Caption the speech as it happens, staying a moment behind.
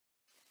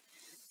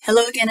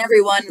Hello again,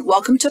 everyone.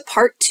 Welcome to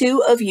part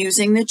 2 of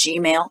using the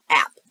Gmail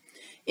app.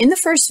 In the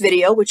first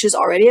video, which is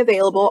already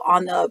available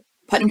on the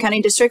Putnam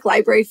County District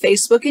Library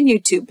Facebook and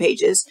YouTube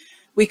pages,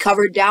 we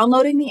covered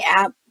downloading the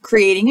app,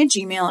 creating a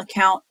Gmail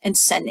account, and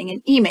sending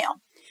an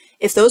email.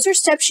 If those are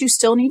steps you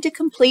still need to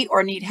complete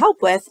or need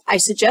help with, I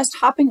suggest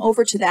hopping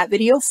over to that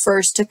video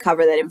first to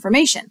cover that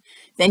information.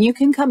 Then you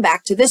can come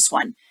back to this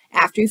one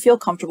after you feel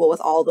comfortable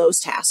with all those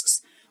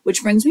tasks.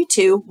 Which brings me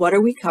to, what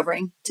are we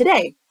covering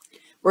today?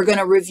 We're going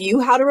to review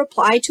how to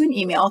reply to an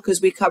email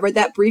because we covered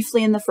that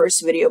briefly in the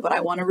first video, but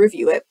I want to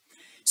review it.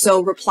 So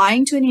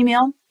replying to an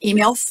email,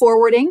 email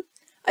forwarding,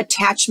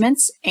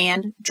 attachments,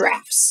 and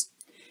drafts.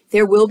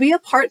 There will be a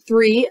part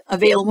 3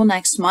 available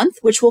next month,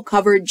 which will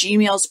cover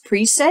Gmail's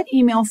preset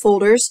email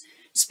folders,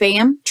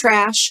 spam,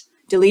 trash,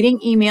 deleting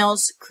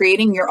emails,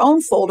 creating your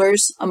own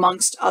folders,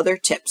 amongst other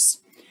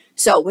tips.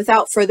 So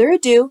without further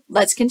ado,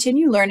 let's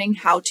continue learning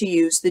how to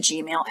use the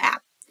Gmail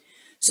app.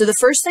 So the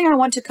first thing I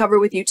want to cover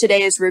with you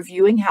today is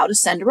reviewing how to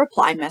send a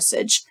reply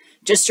message.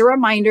 Just a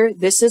reminder,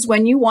 this is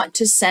when you want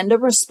to send a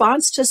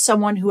response to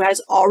someone who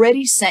has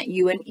already sent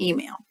you an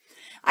email.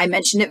 I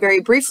mentioned it very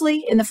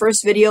briefly in the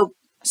first video,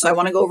 so I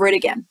want to go over it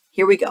again.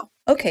 Here we go.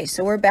 Okay,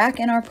 so we're back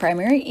in our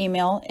primary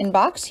email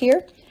inbox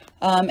here,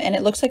 and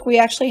it looks like we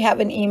actually have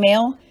an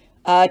email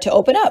to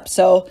open up.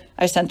 So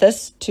I sent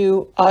this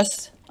to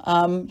us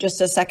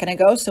just a second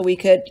ago so we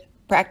could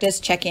practice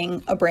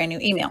checking a brand new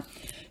email.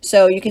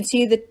 So you can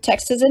see the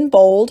text is in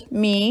bold.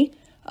 Me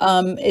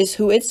is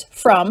who it's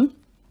from,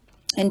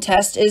 and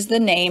test is the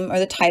name or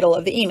the title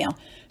of the email.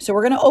 So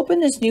we're going to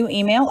open this new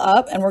email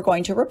up and we're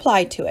going to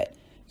reply to it.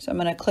 So I'm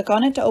going to click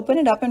on it to open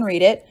it up and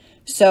read it.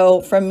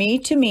 So from me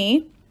to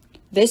me,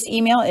 this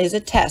email is a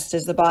test,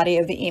 is the body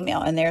of the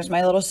email. And there's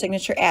my little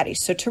signature Addie.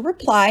 So to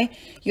reply,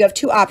 you have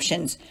two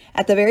options.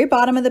 At the very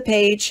bottom of the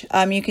page,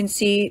 you can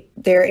see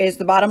there is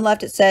the bottom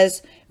left, it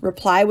says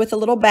reply with a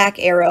little back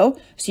arrow.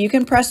 So you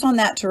can press on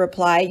that to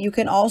reply. You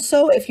can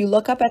also, if you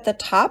look up at the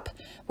top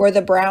where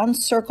the brown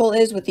circle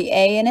is with the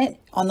A in it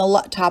on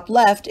the top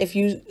left, if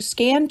you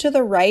scan to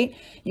the right,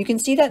 you can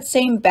see that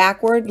same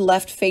backward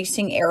left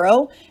facing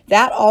arrow.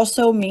 That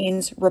also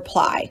means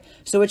reply.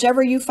 So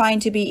whichever you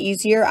find to be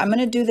easier, I'm going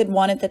to do the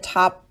one at the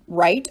top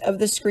right of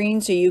the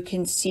screen so you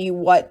can see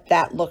what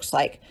that looks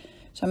like.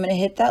 So I'm going to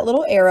hit that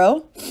little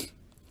arrow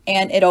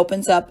and it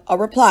opens up a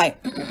reply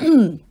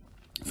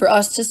for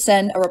us to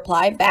send a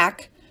reply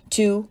back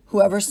to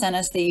whoever sent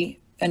us the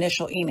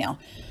initial email.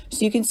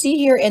 So you can see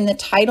here in the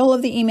title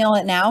of the email,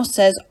 it now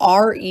says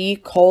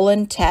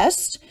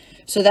RE:test.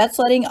 So that's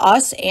letting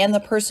us and the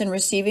person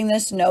receiving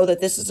this know that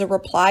this is a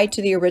reply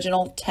to the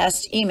original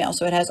test email.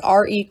 So it has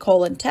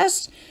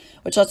RE:test,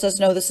 which lets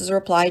us know this is a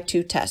reply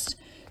to test.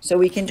 So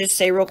we can just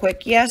say real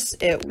quick, yes,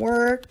 it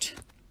worked.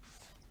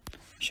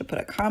 Should put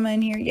a comma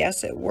in here.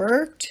 Yes, it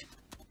worked.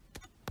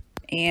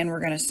 And we're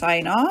going to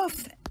sign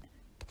off,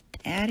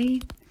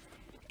 Addie.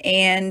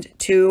 And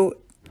to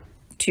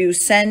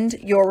send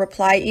your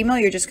reply email,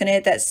 you're just going to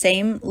hit that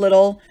same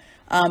little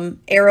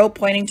arrow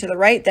pointing to the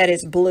right that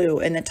is blue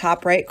in the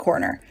top right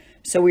corner.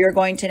 So we are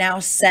going to now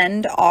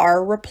send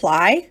our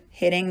reply,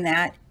 hitting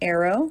that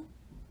arrow.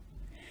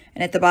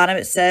 And at the bottom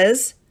it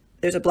says,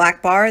 there's a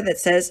black bar that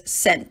says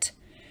sent.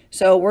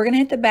 So we're going to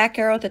hit the back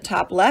arrow at the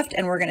top left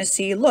and we're going to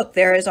see, look,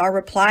 there is our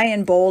reply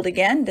in bold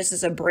again. This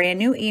is a brand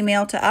new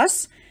email to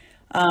us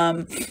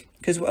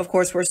because of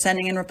course we're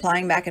sending and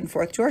replying back and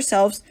forth to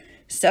ourselves.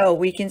 So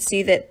we can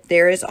see that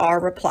there is our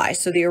reply.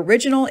 So the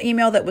original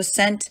email that was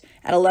sent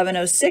at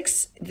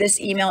 11:06,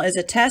 this email is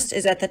a test,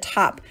 is at the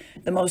top.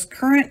 The most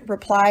current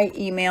reply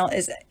email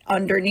is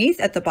underneath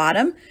at the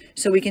bottom.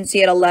 So we can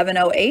see at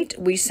 11:08,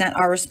 we sent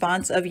our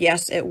response of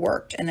yes, it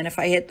worked. And then if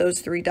I hit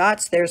those 3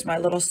 dots, there's my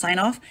little sign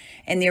off.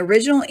 And the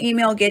original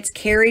email gets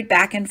carried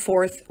back and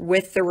forth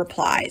with the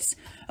replies.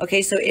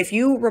 Okay, so if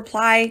you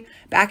reply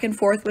back and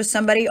forth with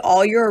somebody,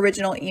 all your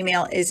original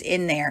email is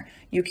in there.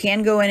 You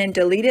can go in and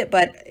delete it,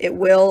 but it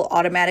will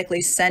automatically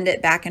send it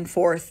back and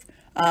forth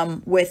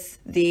with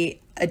the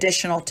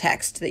additional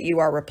text that you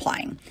are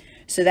replying.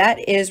 So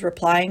that is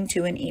replying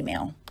to an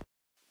email.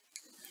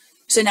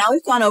 So now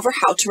we've gone over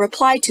how to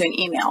reply to an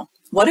email.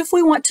 What if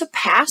we want to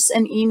pass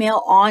an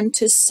email on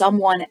to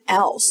someone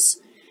else?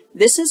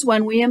 This is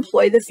when we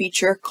employ the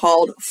feature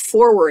called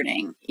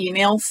forwarding,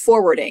 email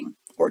forwarding,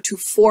 or to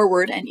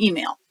forward an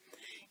email.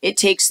 It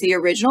takes the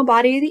original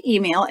body of the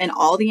email and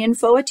all the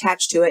info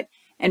attached to it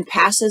and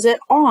passes it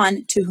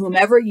on to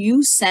whomever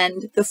you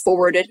send the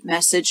forwarded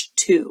message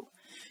to.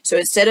 So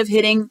instead of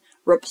hitting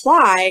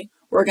reply,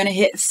 we're going to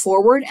hit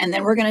forward and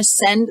then we're going to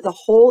send the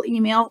whole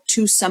email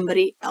to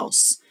somebody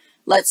else.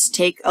 Let's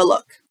take a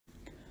look.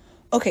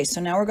 Okay,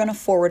 so now we're going to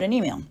forward an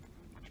email.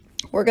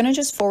 We're going to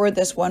just forward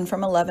this one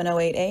from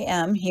 11:08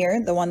 a.m.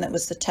 here, the one that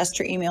was the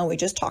tester email we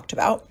just talked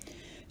about.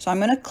 So I'm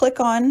going to click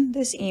on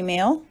this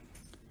email.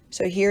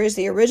 So here is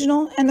the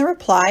original and the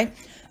reply.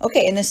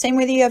 Okay, in the same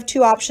way that you have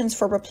 2 options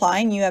for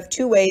replying, you have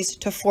 2 ways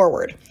to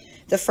forward.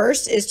 The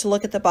first is to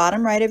look at the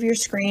bottom right of your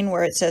screen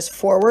where it says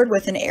forward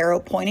with an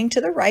arrow pointing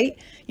to the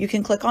right. You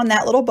can click on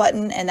that little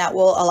button and that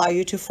will allow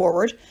you to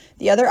forward.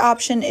 The other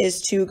option is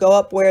to go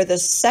up where the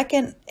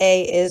second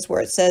A is,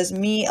 where it says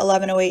me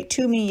 1108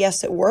 to me.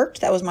 Yes, it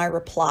worked. That was my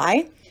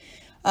reply.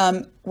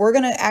 We're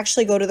going to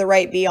actually go to the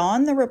right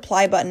beyond the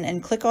reply button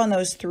and click on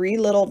those three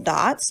little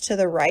dots to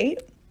the right.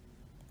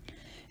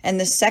 And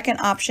the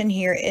second option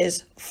here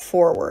is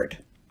forward.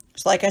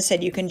 So like I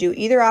said, you can do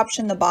either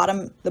option, the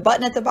button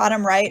at the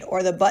bottom right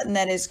or the button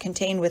that is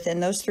contained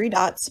within those three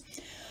dots.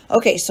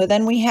 Okay, so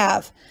then we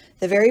have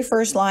the very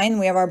first line,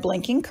 we have our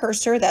blinking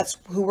cursor. That's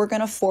who we're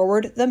going to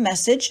forward the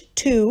message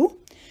to.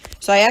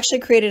 So I actually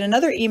created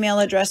another email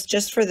address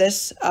just for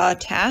this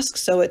task.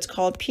 So it's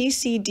called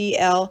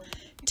PCDL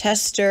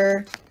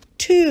Tester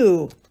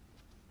 2.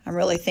 I'm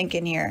really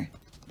thinking here,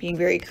 being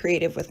very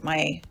creative with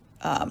my,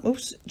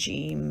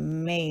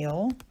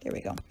 Gmail. There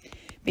we go.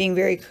 Being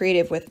very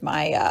creative with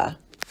my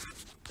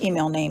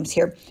email names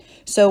here.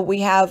 So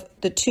we have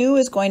the 2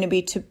 is going to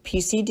be to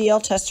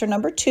PCDL Tester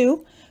number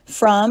 2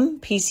 from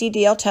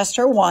PCDL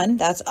Tester 1.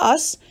 That's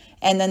us.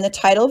 And then the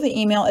title of the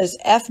email is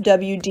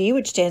FWD,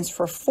 which stands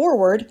for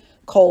forward :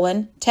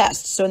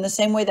 test. So in the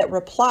same way that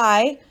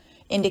reply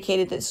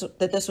indicated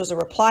that this was a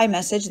reply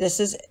message, this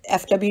is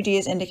FWD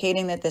is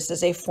indicating that this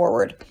is a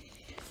forward.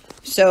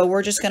 So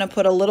we're just going to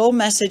put a little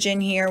message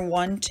in here,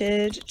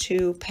 wanted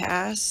to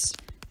pass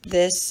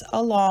this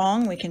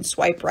along. We can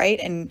swipe right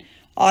and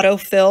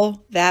autofill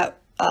that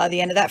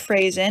the end of that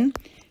phrase in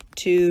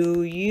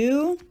to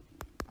you.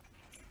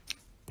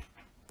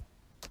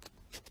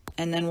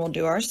 And then we'll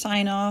do our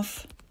sign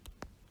off.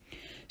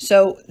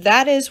 So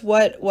that is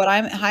what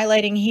I'm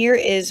highlighting here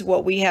is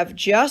what we have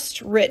just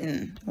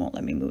written. It won't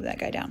let me move that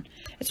guy down.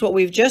 It's what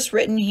we've just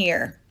written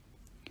here.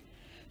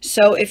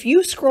 So if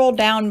you scroll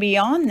down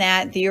beyond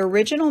that, the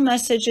original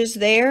message is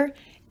there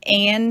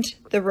and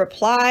the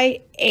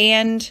reply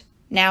and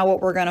now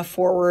what we're going to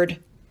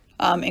forward,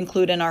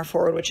 include in our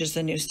forward, which is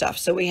the new stuff.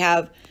 So we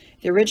have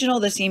the original,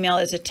 this email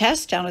is a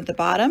test down at the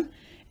bottom,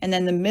 and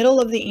then the middle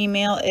of the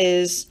email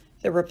is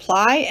the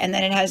reply, and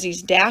then it has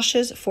these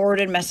dashes,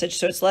 forwarded message.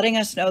 So it's letting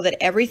us know that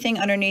everything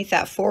underneath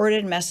that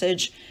forwarded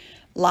message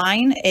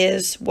line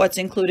is what's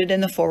included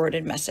in the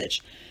forwarded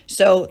message.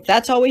 So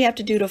that's all we have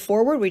to do to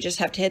forward. We just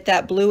have to hit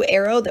that blue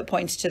arrow that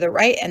points to the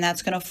right, and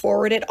that's going to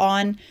forward it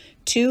on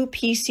to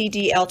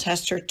PCDL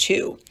Tester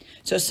 2.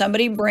 So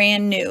somebody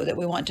brand new that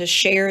we want to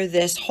share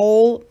this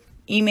whole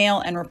email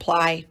and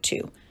reply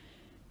to.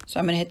 So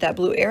I'm going to hit that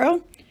blue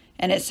arrow,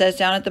 and it says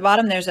down at the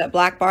bottom, there's that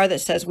black bar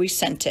that says we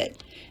sent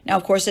it. Now,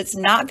 of course, it's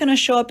not going to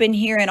show up in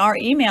here in our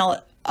email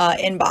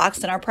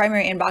inbox, in our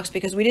primary inbox,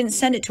 because we didn't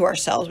send it to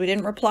ourselves. We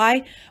didn't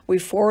reply. We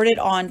forwarded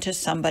on to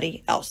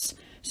somebody else.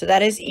 So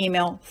that is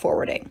email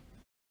forwarding.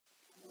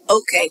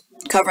 Okay,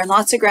 covering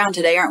lots of ground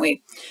today, aren't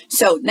we?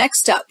 So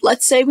next up,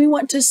 let's say we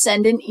want to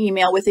send an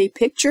email with a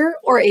picture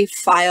or a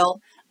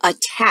file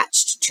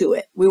attached to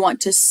it. We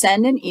want to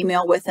send an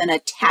email with an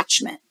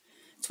attachment.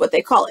 That's what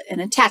they call it, an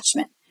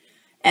attachment.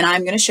 And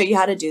I'm going to show you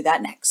how to do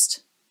that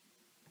next.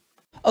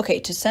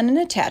 Okay, to send an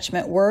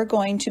attachment, we're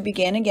going to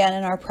begin again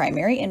in our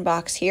primary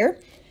inbox here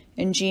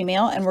in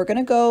Gmail, and we're going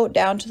to go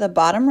down to the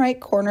bottom right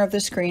corner of the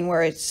screen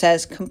where it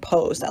says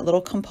compose, that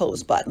little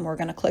compose button. We're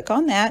going to click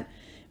on that.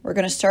 We're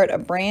going to start a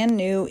brand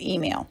new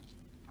email.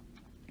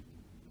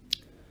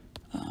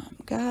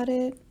 Got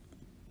it.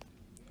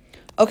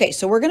 Okay,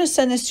 so we're going to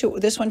send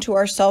this one to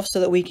ourselves so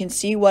that we can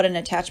see what an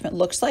attachment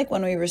looks like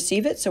when we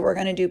receive it. So we're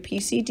going to do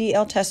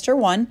PCDL Tester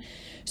 1.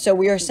 So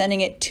we are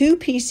sending it to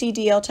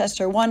PCDL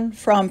Tester 1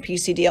 from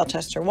PCDL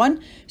Tester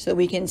 1 so that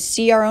we can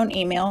see our own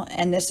email.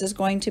 And this is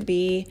going to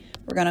be,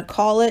 we're going to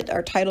call it,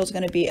 our title is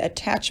going to be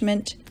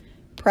Attachment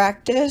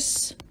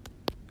Practice.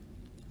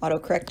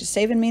 Autocorrect is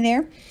saving me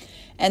there.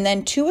 And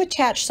then to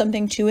attach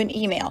something to an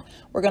email,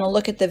 we're going to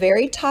look at the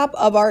very top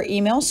of our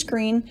email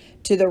screen.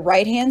 To the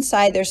right-hand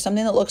side, there's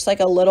something that looks like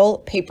a little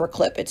paper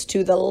clip. It's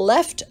to the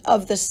left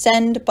of the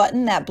send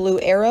button, that blue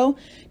arrow.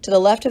 To the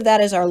left of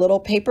that is our little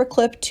paper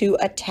clip to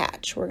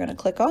attach. We're going to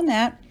click on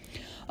that.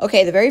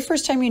 Okay, the very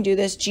first time you do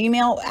this,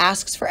 Gmail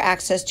asks for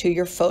access to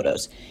your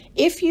photos.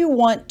 If you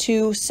want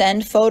to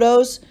send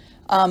photos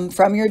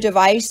from your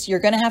device, you're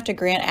going to have to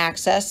grant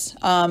access.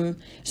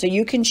 So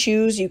you can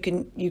choose, you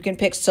can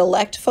pick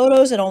select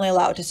photos and only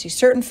allow it to see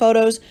certain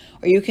photos,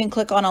 or you can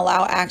click on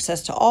allow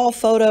access to all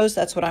photos.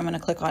 That's what I'm going to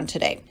click on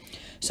today.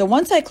 So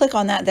once I click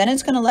on that, then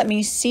it's going to let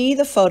me see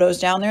the photos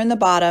down there in the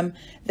bottom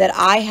that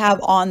I have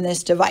on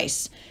this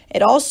device.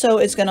 It also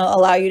is going to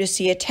allow you to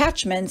see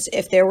attachments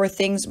if there were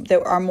things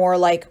that are more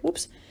like,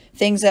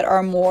 things that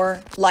are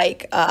more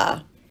like,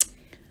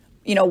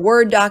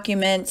 Word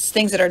documents,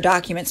 things that are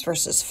documents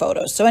versus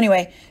photos. So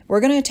anyway,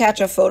 we're going to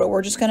attach a photo.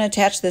 We're just going to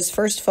attach this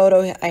first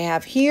photo I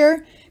have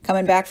here,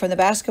 coming back from the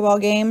basketball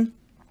game,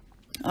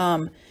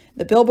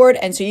 the billboard.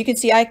 And so you can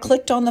see I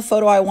clicked on the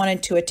photo I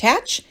wanted to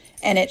attach,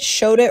 and it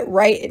showed it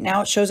right.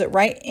 Now it shows it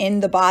right in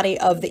the body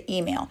of the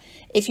email.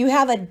 If you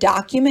have a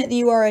document that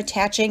you are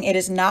attaching, it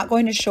is not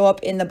going to show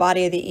up in the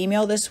body of the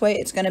email this way.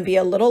 It's going to be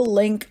a little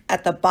link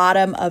at the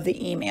bottom of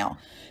the email.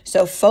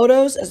 So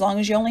photos, as long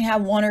as you only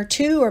have 1 or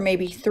 2 or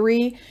maybe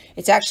 3,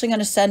 it's actually going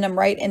to send them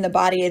right in the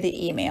body of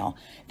the email.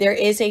 There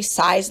is a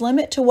size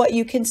limit to what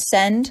you can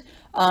send.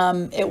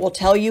 It will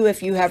tell you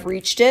if you have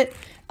reached it.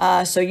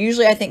 So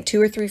usually I think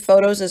 2 or 3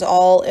 photos is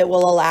all it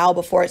will allow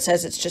before it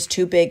says it's just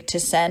too big to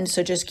send.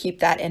 So just keep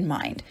that in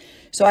mind.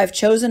 So I've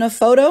chosen a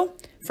photo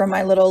from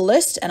my little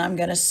list and I'm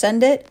going to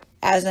send it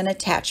as an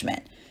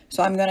attachment.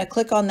 So I'm going to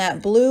click on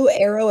that blue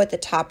arrow at the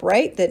top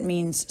right that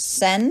means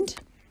send.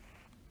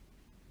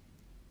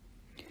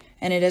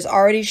 And it has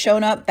already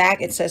shown up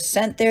back. It says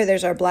sent there.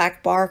 There's our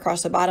black bar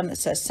across the bottom that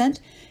says sent.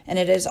 And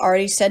it has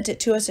already sent it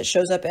to us. It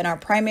shows up in our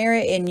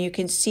primary. And you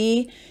can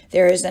see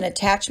there is an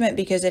attachment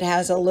because it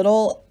has a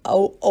little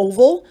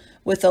oval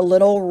with a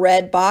little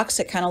red box.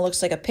 It kind of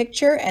looks like a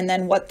picture. And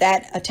then what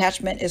that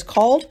attachment is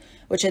called,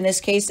 which in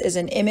this case is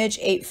an image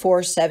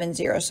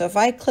 8470. So if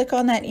I click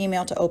on that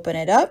email to open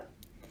it up,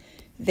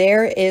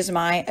 there is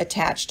my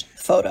attached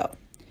photo.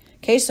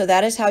 Okay, so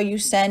that is how you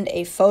send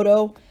a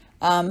photo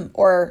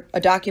or a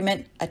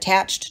document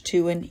attached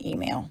to an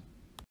email.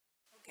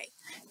 Okay,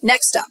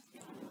 next up,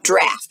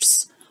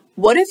 drafts.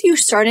 What if you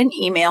start an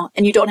email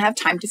and you don't have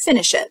time to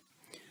finish it?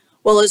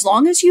 Well, as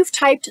long as you've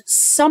typed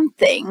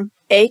something,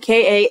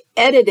 aka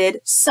edited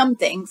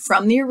something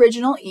from the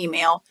original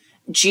email,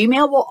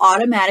 Gmail will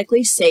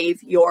automatically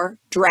save your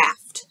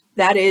draft.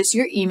 That is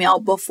your email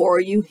before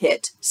you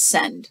hit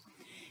send.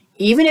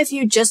 Even if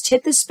you just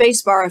hit the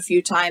space bar a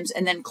few times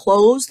and then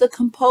close the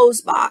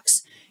compose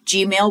box,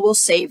 Gmail will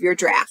save your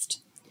draft.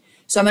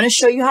 So I'm going to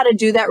show you how to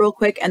do that real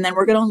quick, and then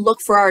we're going to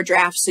look for our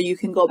drafts so you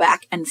can go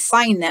back and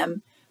find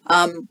them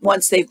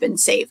once they've been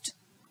saved.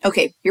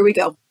 Okay, here we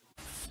go.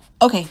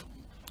 Okay,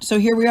 so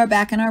here we are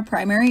back in our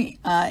primary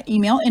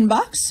email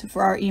inbox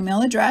for our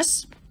email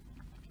address,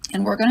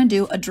 and we're going to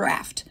do a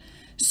draft.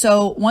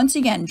 So once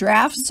again,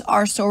 drafts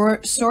are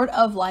sort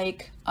of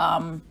like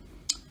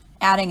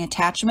adding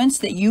attachments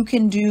that you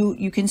can do.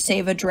 You can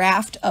save a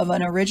draft of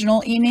an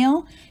original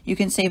email. You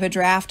can save a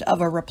draft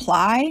of a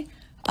reply.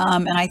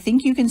 And I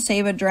think you can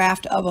save a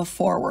draft of a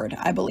forward,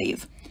 I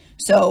believe.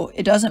 So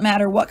it doesn't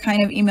matter what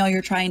kind of email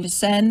you're trying to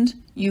send.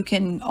 You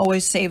can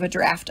always save a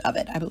draft of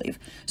it, I believe.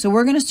 So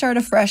we're going to start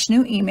a fresh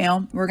new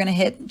email. We're going to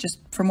hit, just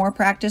for more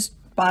practice,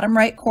 bottom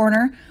right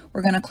corner.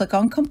 We're going to click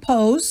on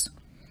compose.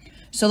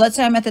 So let's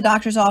say I'm at the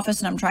doctor's office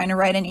and I'm trying to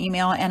write an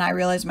email and I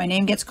realize my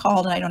name gets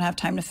called and I don't have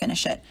time to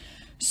finish it.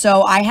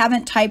 So I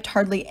haven't typed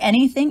hardly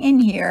anything in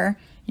here.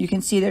 You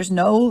can see there's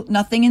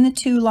nothing in the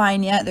to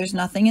line yet. There's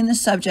nothing in the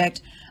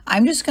subject.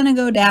 I'm just going to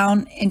go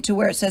down into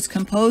where it says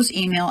compose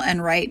email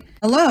and write,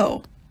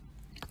 hello,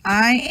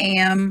 I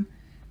am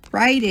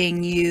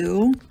writing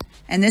you.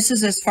 And this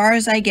is as far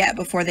as I get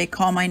before they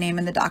call my name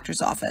in the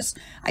doctor's office.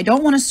 I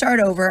don't want to start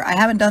over. I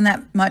haven't done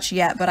that much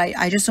yet, but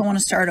I just don't want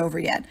to start over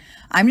yet.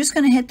 I'm just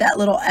going to hit that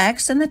little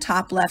X in the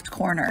top left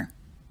corner.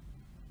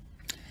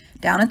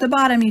 Down at the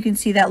bottom, you can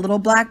see that little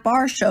black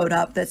bar showed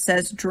up that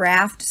says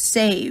draft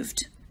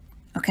saved.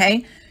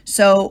 Okay,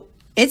 so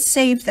it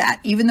saved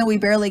that. Even though we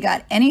barely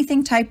got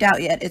anything typed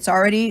out yet, it's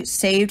already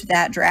saved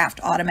that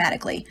draft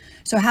automatically.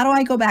 So how do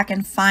I go back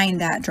and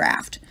find that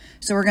draft?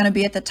 So we're going to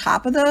be at the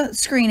top of the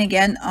screen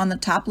again. On the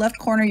top left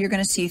corner, you're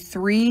going to see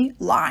 3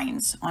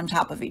 lines on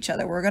top of each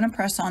other. We're going to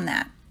press on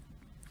that.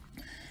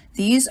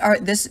 These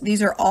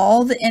are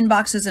all the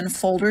inboxes and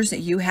folders that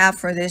you have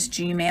for this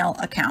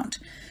Gmail account.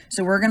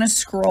 So we're going to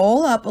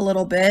scroll up a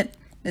little bit.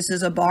 This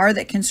is a bar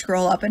that can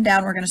scroll up and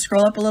down. We're going to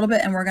scroll up a little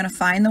bit and we're going to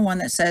find the one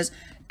that says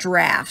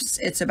drafts.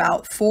 It's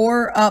about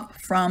 4 up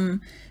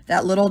from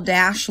that little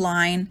dash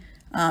line.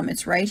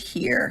 It's right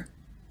here.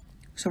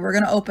 So we're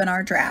going to open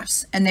our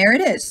drafts and there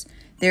it is.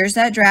 There's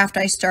that draft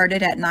I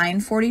started at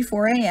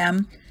 9:44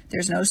 a.m.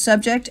 There's no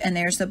subject and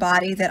there's the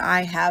body that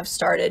I have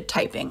started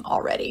typing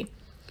already.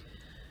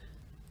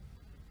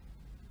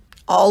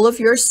 All of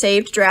your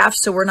saved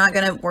drafts, so we're not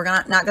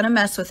gonna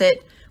mess with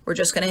it. We're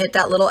just going to hit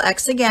that little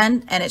X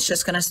again, and it's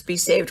just going to be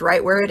saved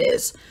right where it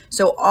is.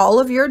 So all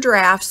of your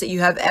drafts that you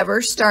have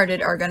ever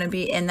started are going to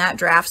be in that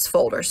drafts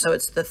folder. So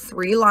it's the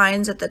 3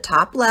 lines at the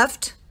top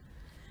left,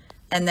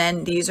 and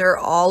then these are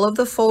all of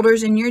the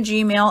folders in your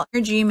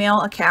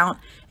Gmail account,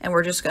 and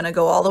we're just going to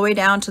go all the way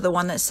down to the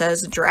one that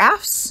says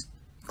drafts.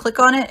 Click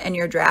on it, and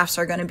your drafts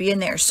are going to be in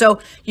there. So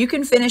you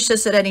can finish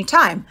this at any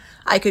time.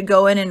 I could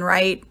go in and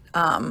write,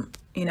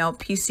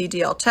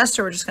 PCDL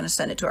tester. We're just going to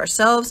send it to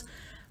ourselves.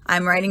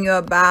 I'm writing you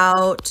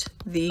about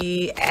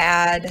the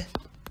ad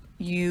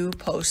you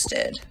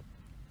posted.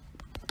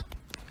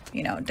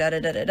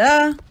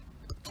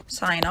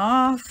 Sign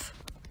off.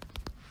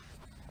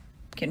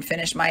 Can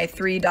finish. My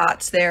 3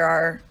 dots there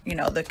are,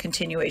 the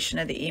continuation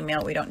of the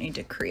email. We don't need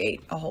to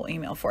create a whole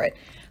email for it.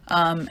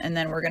 And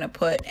then we're going to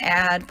put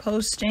ad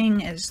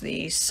posting as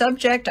the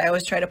subject. I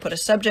always try to put a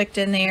subject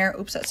in there.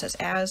 Oops, that says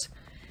as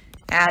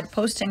ad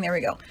posting. There we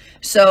go.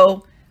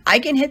 So I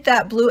can hit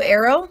that blue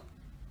arrow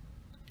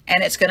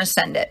and it's going to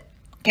send it.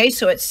 Okay,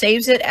 so it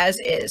saves it as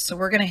is. So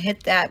we're going to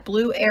hit that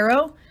blue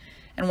arrow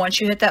And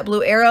once you hit that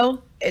blue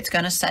arrow, it's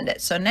going to send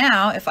it. So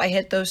now if I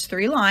hit those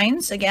 3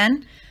 lines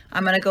again,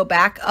 I'm going to go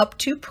back up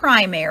to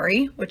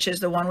primary, which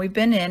is the one we've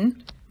been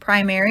in,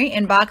 primary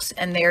inbox,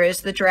 and there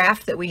is the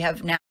draft that we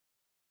have now